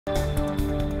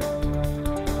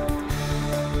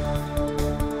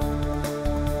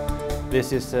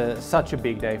This is such a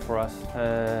big day for us,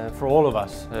 for all of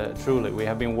us, truly. We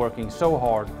have been working so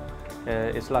hard.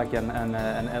 It's like an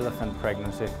elephant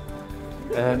pregnancy.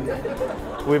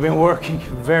 We've been working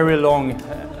very long,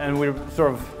 and we're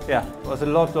sort of, it was a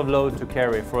lot of load to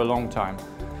carry for a long time.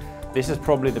 This is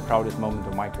probably the proudest moment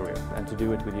of my career, and to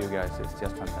do it with you guys is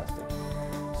just fantastic.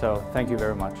 So thank you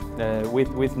very much.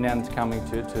 With NENT coming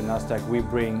to Nasdaq, we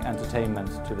bring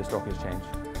entertainment to the stock exchange.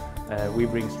 We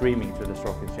bring streaming to the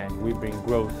stock exchange. We bring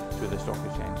growth to the stock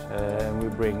exchange. And we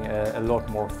bring a lot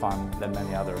more fun than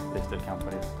many other listed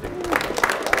companies do.